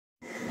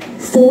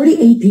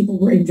48 people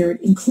were injured,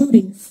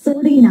 including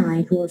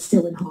 39 who are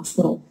still in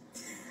hospital.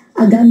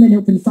 A gunman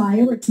opened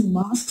fire at two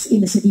mosques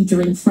in the city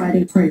during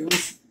Friday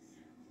prayers.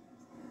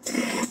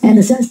 And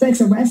the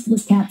suspect's arrest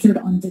was captured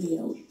on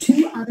video.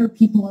 Two other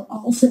people are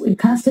also in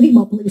custody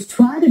while police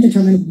try to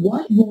determine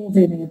what role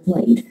they may have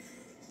played.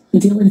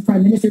 New Zealand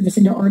Prime Minister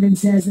Jacinda Ardern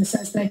says the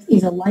suspect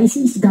is a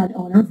licensed gun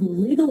owner who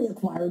legally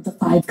acquired the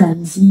 5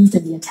 guns used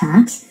in the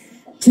attacks.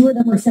 2 of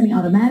them were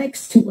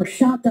semi-automatics, 2 were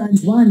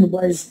shotguns, 1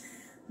 was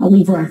a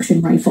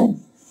lever-action rifle.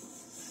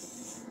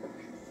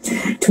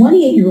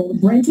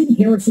 28-year-old Brenton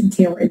Harrison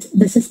Tarrant,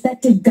 the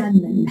suspected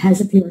gunman, has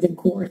appeared in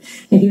court,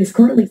 and he is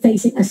currently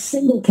facing a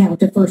single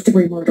count of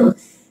first-degree murder.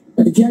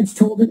 But the judge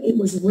told him it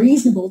was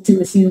reasonable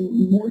to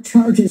assume more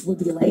charges would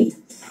be laid.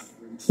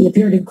 He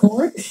appeared in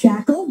court,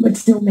 shackled, but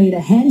still made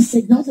a hand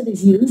signal that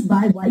is used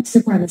by white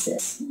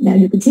supremacists. Now,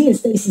 you can see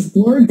his face is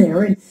blurred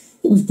there, and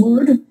it was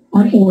blurred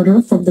on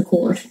order from the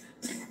court.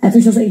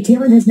 Officials say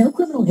Tarrant has no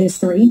criminal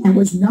history and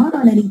was not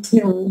on any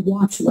terror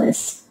watch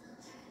lists.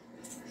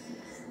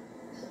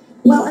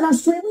 Well, an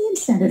Australian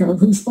senator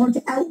who sparked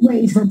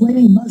outrage for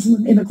blaming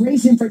Muslim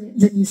immigration for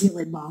the New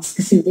Zealand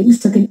Masque shootings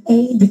took an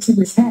aid to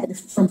his head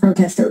from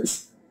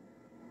protesters.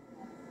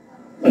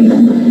 When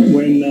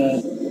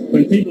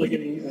people are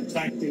getting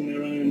attacked in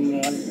their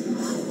own...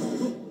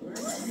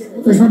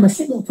 It was from a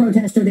single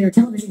protester there.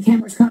 Television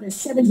cameras caught a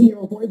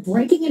 17-year-old boy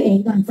breaking an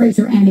egg on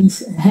Fraser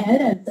Anning's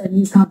head at the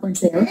news conference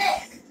there.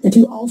 The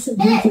two also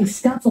briefly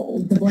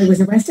scuffled. The boy was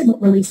arrested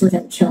but released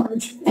without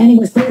charge. Anning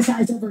was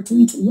criticized over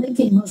tweets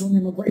linking Muslim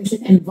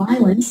immigration and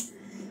violence.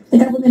 The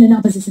government and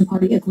opposition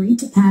party agreed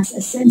to pass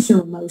a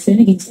censure motion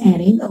against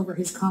Anning over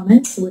his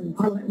comments when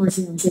Parliament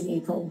resumes in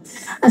April.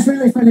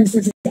 Australia's Prime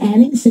Minister said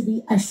Anning should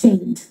be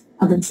ashamed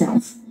of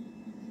himself.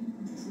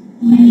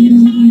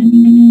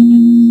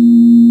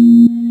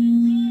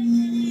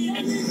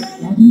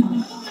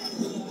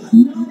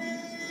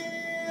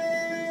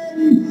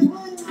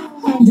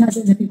 And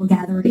dozens of people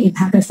gathered in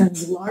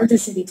Pakistan's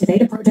largest city today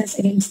to protest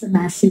against the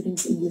mass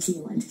shootings in New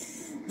Zealand.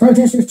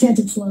 Protesters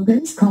chanted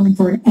slogans calling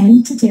for an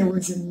end to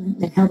terrorism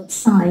and held up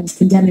signs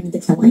condemning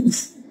the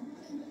killings.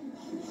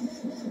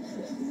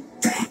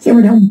 Here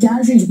at home,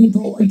 dozens of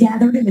people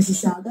gathered in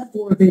Mississauga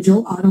for a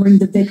vigil honoring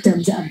the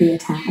victims of the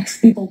attacks.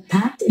 People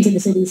packed into the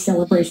city's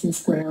celebration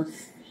square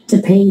to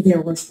pay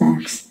their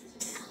respects.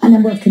 A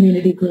number of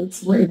community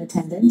groups were in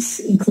attendance,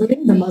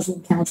 including the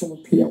Muslim Council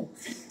of Peel.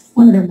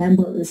 One of their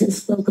members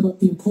spoke about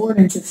the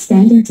importance of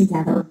standing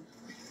together.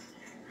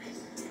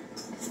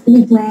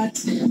 We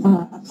brought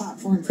a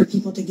platform for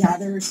people to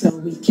gather so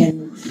we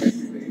can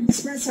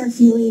express our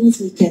feelings,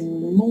 we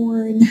can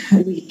mourn,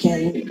 we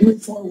can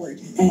move forward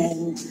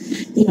and,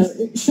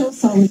 show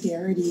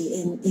solidarity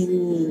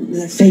in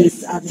the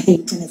face of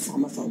hate and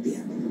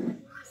Islamophobia.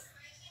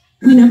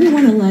 We never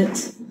want to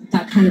let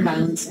that kind of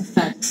violence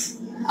affect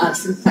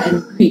us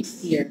and create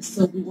fear.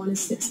 So we want to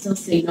still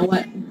say, you know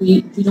what,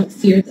 we don't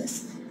fear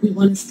this. We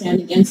want to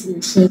stand against it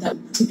and show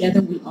that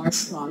together we are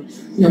strong.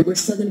 We're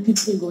still going to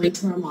continue going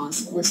to our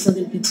mosque. We're still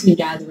going to continue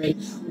gathering.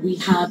 We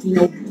have,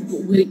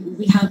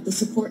 we have the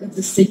support of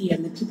the city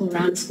and the people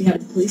around us. We have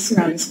the police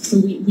around us. So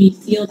we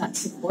feel that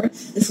support.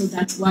 And so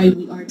that's why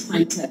we are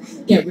trying to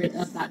get rid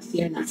of that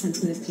fear and that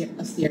sentiment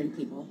of fear in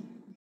people.